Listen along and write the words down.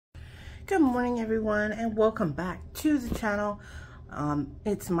Good morning everyone and welcome back to the channel.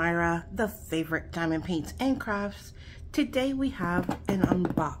 It's Myra, the favorite diamond paints and crafts. Today we have an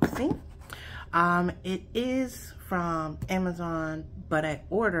unboxing. It is from Amazon, but I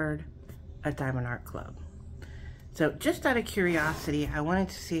ordered a diamond art club. So just out of curiosity, I wanted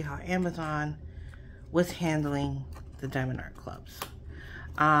to see how Amazon was handling the diamond art clubs.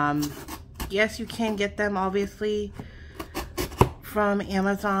 Yes, you can get them obviously from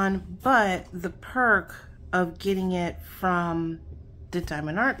Amazon, but the perk of getting it from the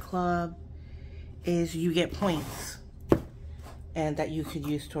Diamond Art Club is you get points and that you could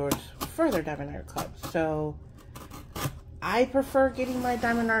use towards further Diamond Art Clubs. So I prefer getting my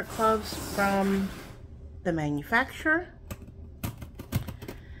Diamond Art Clubs from the manufacturer.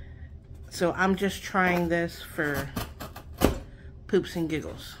 So I'm just trying this for poops and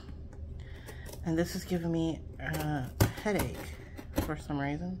giggles. And this is giving me a headache for some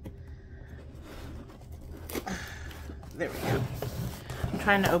reason. There we go. I'm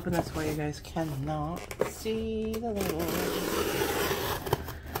trying to open this while you guys cannot see the label.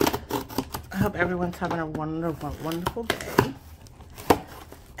 I hope everyone's having a wonderful day.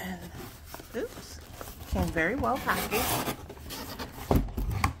 And oops, came very well packaged.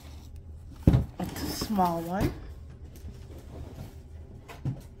 It's a small one.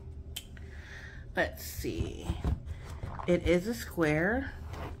 Let's see. It is a square.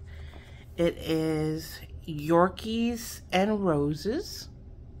 It is Yorkies and roses.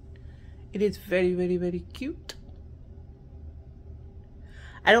 It is very cute.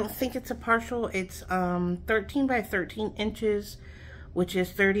 I don't think it's a partial. It's 13 by 13 inches, which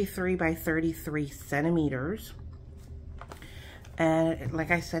is 33 by 33 centimeters. And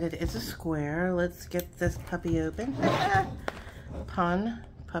like I said, it is a square. Let's get this puppy open. Pun,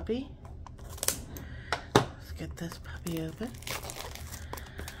 puppy. Get this puppy open.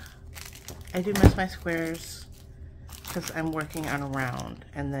 I do miss my squares because I'm working on a round,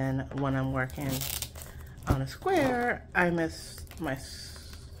 and then when I'm working on a square, I miss my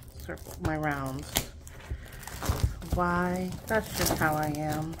circle, my rounds. Why? That's just how I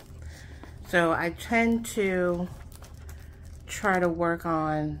am. So I tend to try to work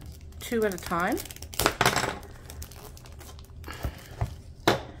on 2 at a time.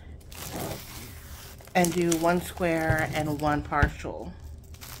 And do 1 square and 1 partial.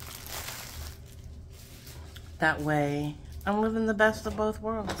 That way, I'm living the best of both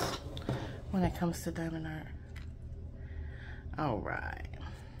worlds when it comes to diamond art. Alright.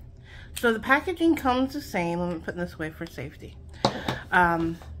 So the packaging comes the same. I'm putting this away for safety.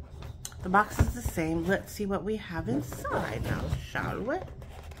 The box is the same. Let's see what we have inside now, shall we?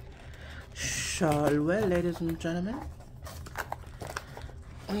 Shall we, ladies and gentlemen?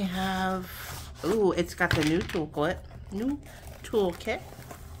 We have... Ooh, it's got the new toolkit.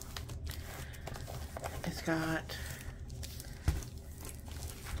 It's got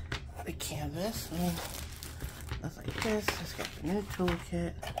the canvas. That's like this. It's got the new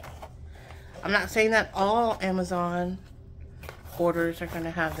toolkit. I'm not saying that all Amazon orders are going to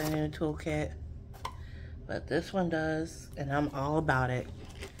have the new toolkit, but this one does, and I'm all about it.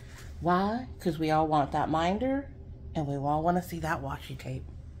 Why? Because we all want that minder, and we all want to see that washi tape.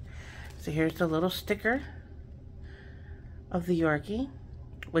 So here's the little sticker of the Yorkie,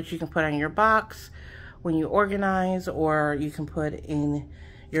 which you can put on your box when you organize, or you can put in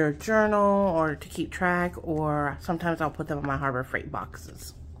your journal or to keep track, or sometimes I'll put them in my Harbor Freight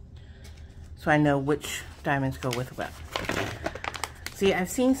boxes so I know which diamonds go with what. See, I've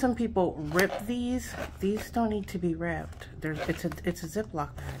seen some people rip these. These don't need to be ripped. It's a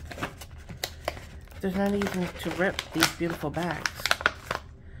Ziploc bag. There's no need to rip these beautiful bags.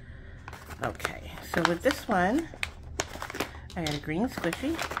 Okay, so with this one, I got a green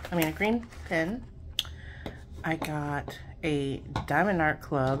squishy, a green pen. I got a Diamond Art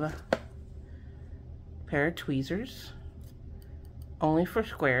Club pair of tweezers, only for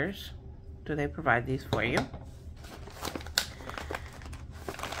squares. Do they provide these for you?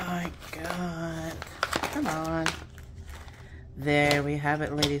 I got, come on. There we have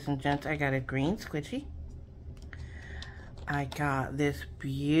it, ladies and gents. I got a green squishy. I got this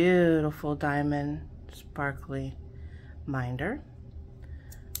beautiful diamond sparkly minder.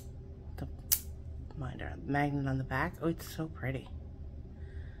 The minder, magnet on the back. Oh, it's so pretty.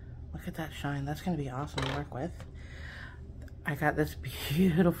 Look at that shine. That's going to be awesome to work with. I got this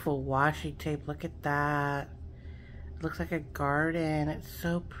beautiful washi tape. Look at that. It looks like a garden. It's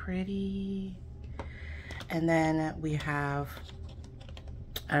so pretty. And then we have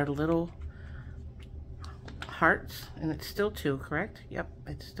our little hearts, and it's still 2, correct? Yep,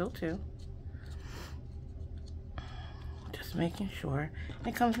 it's still 2. Just Just making sure. And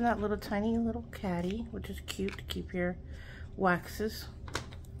it comes in that little tiny little caddy, which is cute to keep your waxes.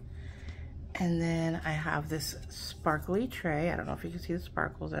 And then I have this sparkly tray. I don't know if you can see the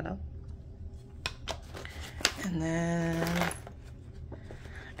sparkles in them. And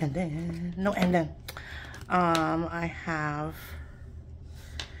then I have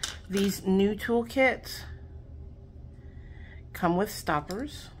these new toolkits. Come with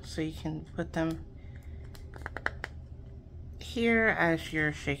stoppers, so you can put them here as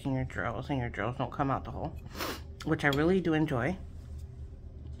you're shaking your drills, and your drills don't come out the hole, which I really do enjoy.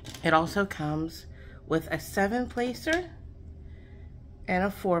 It also comes with a 7-placer and a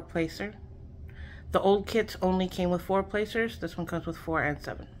 4-placer. The old kits only came with 4 placers. This one comes with 4 and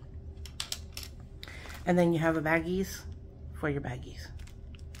 7. And then you have a baggies for your baggies,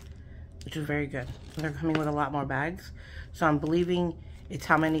 which is very good. They're coming with a lot more bags. So I'm believing it's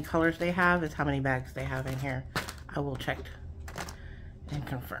how many colors they have, it's how many bags they have in here. I will check and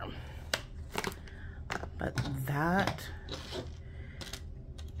confirm. But that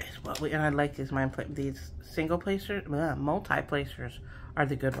is what we, and I like these single placers, multi placers are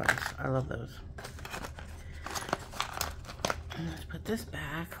the good ones. I love those. And let's put this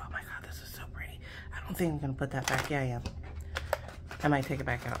back. Oh my God, this is so pretty. I don't think I'm gonna put that back. Yeah, I am. I might take it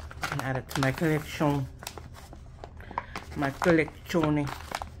back out and add it to my collection. My collection.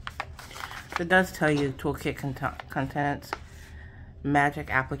 It does tell you toolkit contents: magic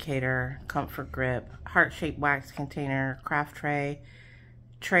applicator, comfort grip, heart-shaped wax container, craft tray,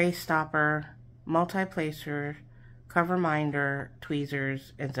 tray stopper, multi-placer, cover minder,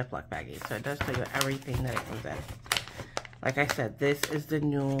 tweezers, and Ziploc baggies. So it does tell you everything that it comes in. Like I said, this is the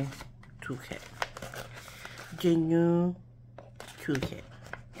new toolkit. The new toolkit.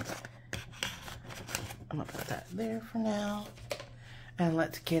 I'm gonna put that there for now. And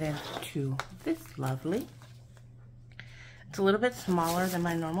let's get into this lovely. It's a little bit smaller than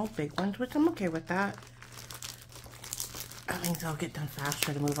my normal big ones, which I'm okay with that. That means I'll get done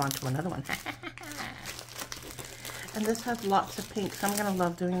faster to move on to another one. And this has lots of pink, so I'm gonna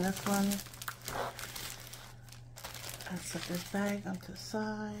love doing this one. Let's put this bag onto the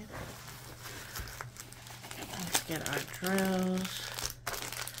side. Let's get our drills.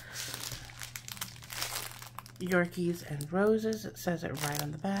 Yorkies and roses. It says it right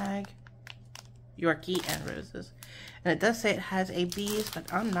on the bag. Yorkie and roses. And it does say it has ABs,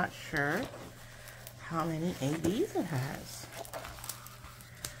 but I'm not sure how many ABs it has.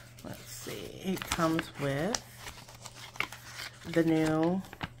 Let's see. It comes with the new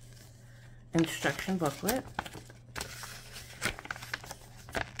instruction booklet.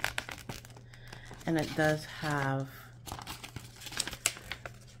 And it does have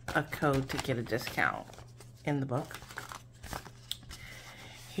a code to get a discount in the book.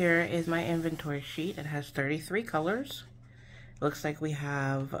 Here is my inventory sheet. It has 33 colors. Looks like we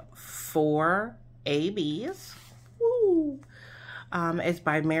have 4 ABs. Woo! It's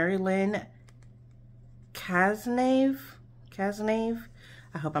by Marilyn Cazenave.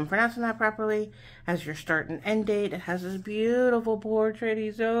 I hope I'm pronouncing that properly. Has your start and end date. It has this beautiful portrait.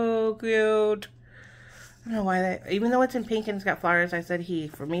 He's so cute. I don't know why that, even though it's in pink and it's got flowers, I said he.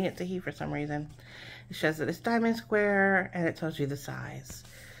 For me, it's a he for some reason. It says that it's diamond square and it tells you the size.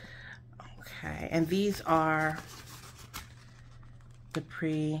 Okay, and these are the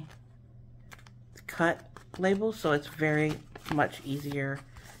pre-cut labels, so it's very much easier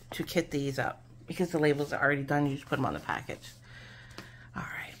to kit these up because the labels are already done. You just put them on the package. All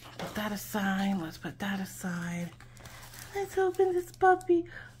right, put that aside. Let's put that aside. Let's open this puppy.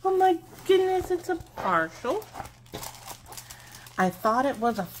 Oh my goodness, it's a partial. I thought it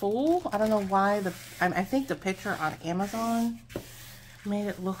was a full. I don't know why. I think the picture on Amazon made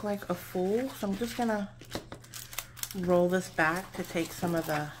it look like a full. So I'm just gonna roll this back to take some of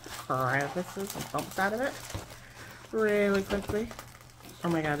the crevices and bumps out of it really quickly. Oh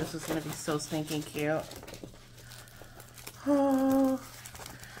my God, this is gonna be so stinking cute. Oh,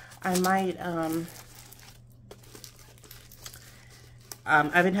 I might,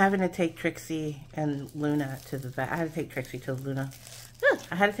 I've been having to take Trixie and Luna to the vet. I had to take Trixie to Luna.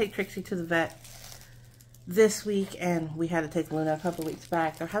 I had to take Trixie to the vet this week, and we had to take Luna a couple weeks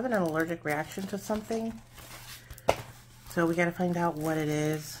back. They're having an allergic reaction to something. So we got to find out what it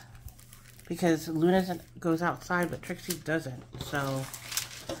is. Because Luna goes outside, but Trixie doesn't. So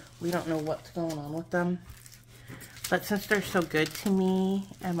we don't know what's going on with them. But since they're so good to me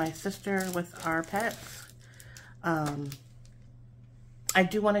and my sister with our pets, I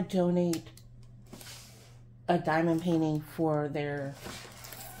do want to donate a diamond painting for their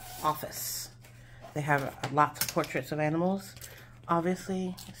office. They have lots of portraits of animals,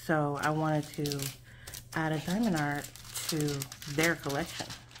 obviously. So I wanted to add a diamond art to their collection.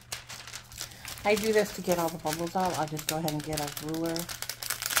 I do this to get all the bubbles out. I'll just go ahead and get a ruler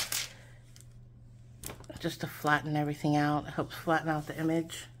just to flatten everything out. It helps flatten out the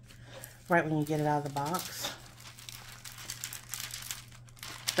image right when you get it out of the box.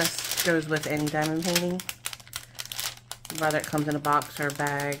 This goes with any diamond painting, whether it comes in a box or a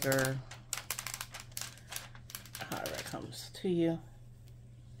bag or however it comes to you.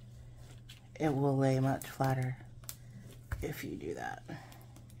 It will lay much flatter if you do that.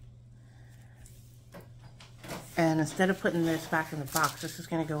 And instead of putting this back in the box, this is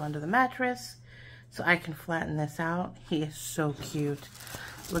going to go under the mattress so I can flatten this out. He is so cute.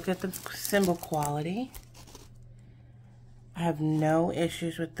 Look at the symbol quality. I have no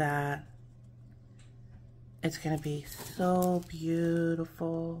issues with that. It's going to be so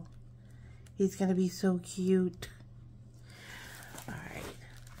beautiful. He's going to be so cute. Alright.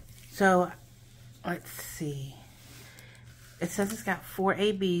 So, let's see. It says it's got 4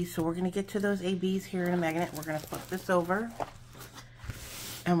 ABs, so we're going to get to those ABs here in a magnet. We're going to flip this over.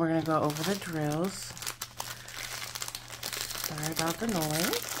 And we're going to go over the drills. Sorry about the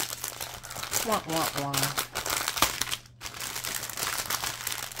noise. Wah, wah, wah.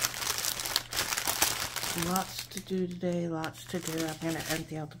 Lots to do today, lots to do. I'm going to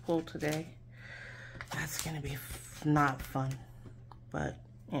empty out the pool today. That's going to be not fun. But,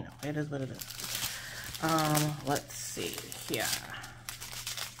 you know, it is what it is. Let's see here.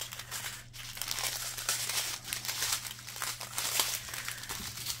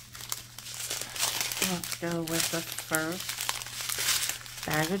 Let's go with the first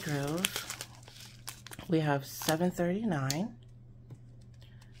bag of drills. We have 739,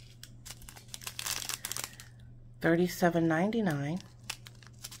 37.99.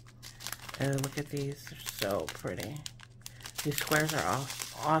 Oh, look at these, they're so pretty. These squares are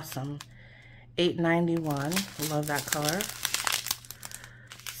awesome. 891, love that color.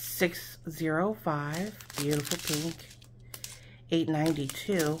 605, beautiful pink.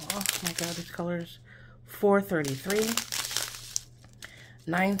 892, oh my god, these colors. 433,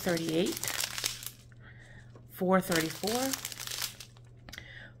 938, 434,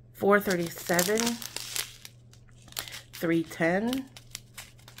 437, 310,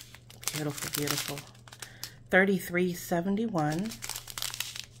 beautiful, beautiful. 3371,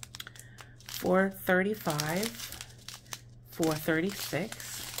 435, 436.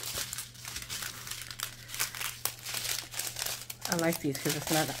 I like these because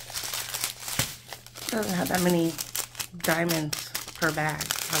it's not, it doesn't have that many diamonds per bag.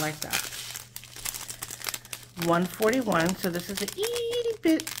 I like that. 141, so this is a itty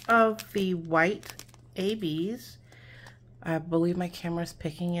bit of the white ABs. I believe my camera's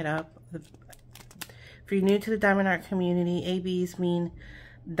picking it up. If you're new to the diamond art community, ABs mean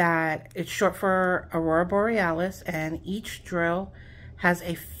that it's short for Aurora Borealis, and each drill has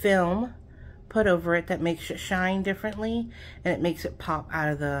a film put over it that makes it shine differently, and it makes it pop out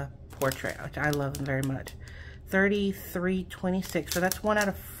of the portrait, which I love very much. 3326, so that's 1 out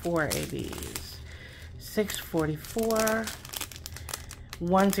of 4 ABs. 644,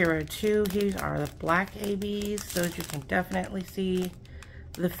 102, these are the black ABs. Those you can definitely see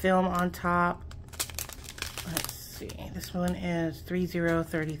the film on top. Let's see, this one is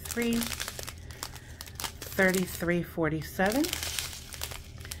 3033, 3347,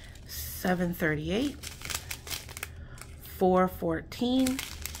 738, 414,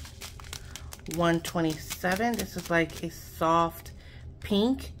 127. This is like a soft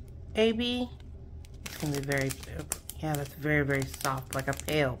pink AB. It's gonna be very, yeah, that's very, very soft, like a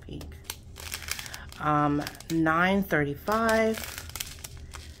pale pink. 935,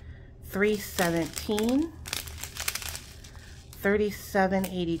 317,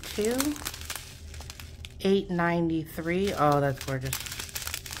 3782, 893. Oh, that's gorgeous.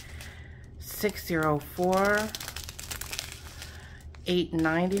 604,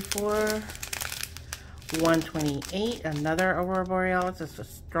 894, 128, another Aurora Borealis. It's a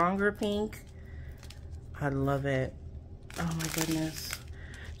stronger pink. I love it. Oh my goodness.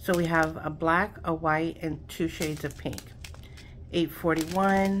 So we have a black, a white, and 2 shades of pink.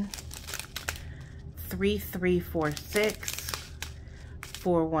 841, 3346,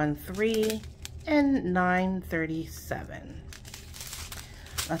 413, and 937.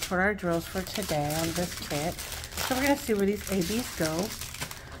 That's what our drills for today on this kit. So we're going to see where these ABs go.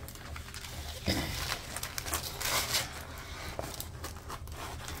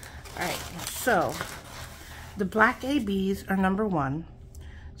 Alright, so the black ABs are number 1.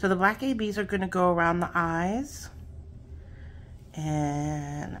 So the black ABs are going to go around the eyes.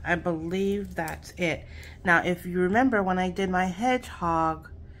 And I believe that's it. Now, if you remember when I did my hedgehog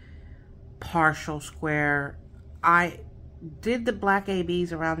partial square, I did the black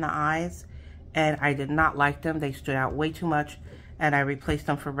ABs around the eyes, and I did not like them. They stood out way too much, and I replaced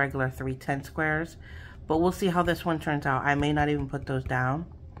them for regular 310 squares. But we'll see how this one turns out. I may not even put those down.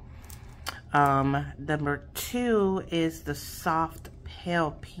 Number 2 is the soft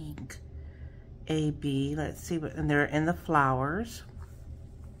pale pink AB. Let's see what, and they're in the flowers.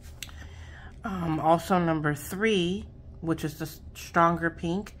 Also number 3, which is the stronger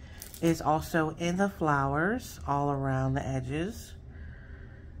pink, is also in the flowers all around the edges.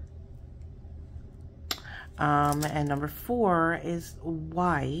 And number 4 is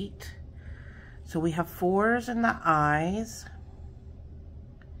white. So we have 4s in the eyes,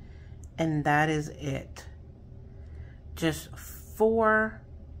 and that is it. Just 4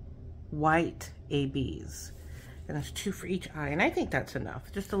 white ABs. And there's 2 for each eye, and I think that's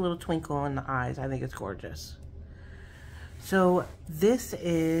enough. Just a little twinkle in the eyes. I think it's gorgeous. So this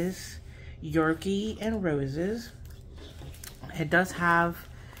is Yorkie and Roses. It does have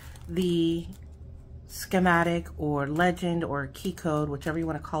the schematic or legend or key code, whichever you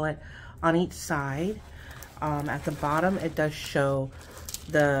want to call it, on each side. At the bottom, it does show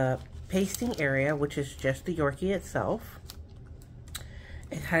the pasting area, which is just the Yorkie itself.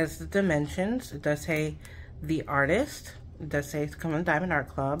 It has the dimensions. It does say the artist. It does say it's coming from Diamond Art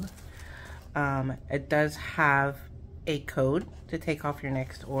Club. It does have a code to take off your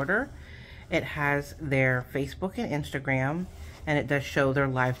next order. It has their Facebook and Instagram, and it does show their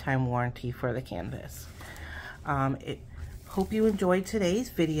lifetime warranty for the canvas. Hope you enjoyed today's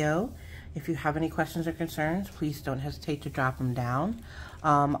video. If you have any questions or concerns, please don't hesitate to drop them down.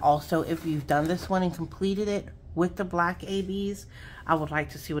 Also, if you've done this one and completed it with the black ABs, I would like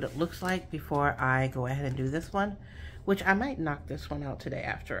to see what it looks like before I go ahead and do this one, which I might knock this one out today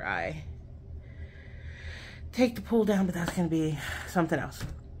after I take the pool down, but that's going to be something else.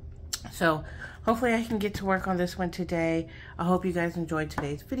 So hopefully I can get to work on this one today. I hope you guys enjoyed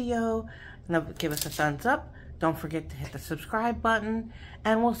today's video. Give us a thumbs up. Don't forget to hit the subscribe button,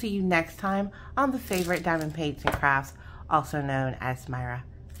 and we'll see you next time on the favorite Diamond Paints and Crafts, also known as Myra.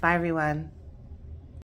 Bye everyone.